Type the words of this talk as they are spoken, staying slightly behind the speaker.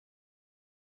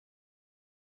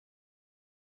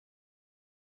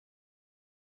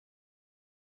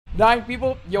9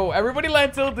 people. Yo, everybody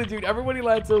land tilted, dude. Everybody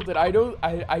land tilted. I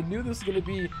knew this was gonna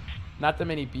be not that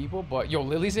many people, but yo,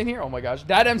 Lily's in here. Oh my gosh.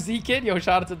 DatMzkid. Yo,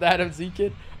 shout out to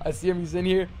DatMzkid. I see him. He's in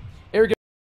here. Eric.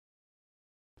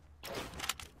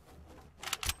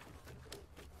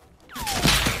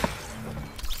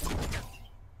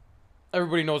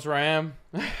 Everybody knows where I am.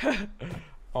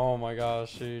 Oh my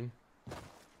gosh, dude.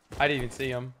 I didn't even see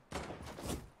him.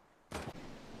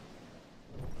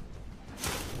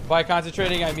 By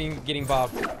concentrating, I mean getting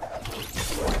bopped.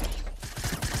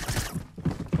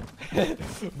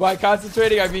 By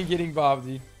concentrating, I mean getting bopped,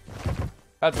 dude.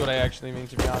 That's what I actually mean,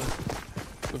 to be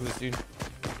honest. Look at this dude.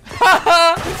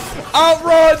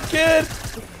 Outrun, kid!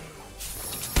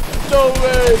 No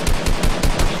way!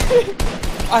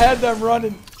 I had them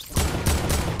running.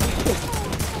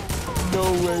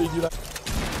 No way, dude.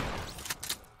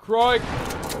 Croy.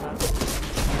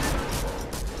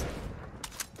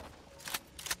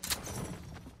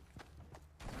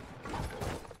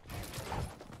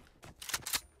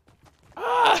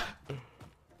 Ah!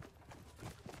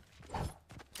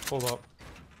 Hold up.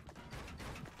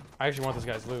 I actually want this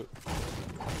guy's loot.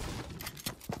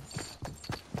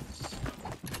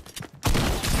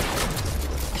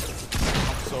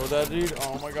 I'm so dead, dude.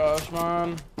 Oh my gosh,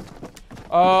 man.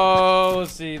 Oh,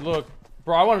 let's see. Look,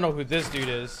 bro, I want to know who this dude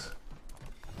is.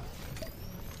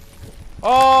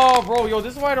 Oh, bro, yo,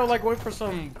 this is why I don't like going for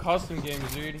some custom games,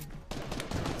 dude. You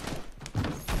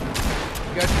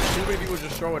guys see too many people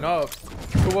just showing up.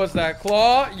 Who was that?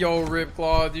 Claw? Yo, rip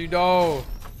Claw, dude. No.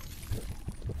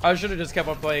 I should have just kept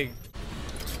on playing.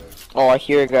 Oh, I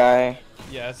hear a guy.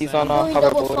 Yes. He's on a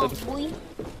hoverboard.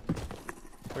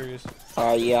 Where is?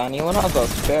 Yeah, anyone has a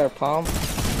spare pump?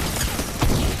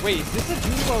 Wait, is this a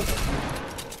dude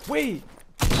about... Wait.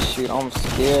 Shoot, I'm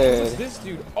scared. Who's this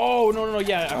dude? Oh, no, no, no,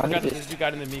 yeah. I forgot that this dude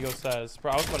got in the Migo says.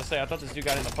 Bro, I was about to say, I thought this dude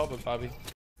got in the public lobby.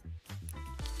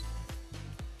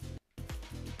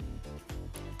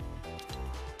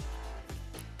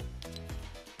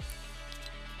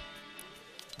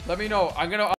 Let me know.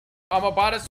 I'm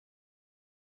about to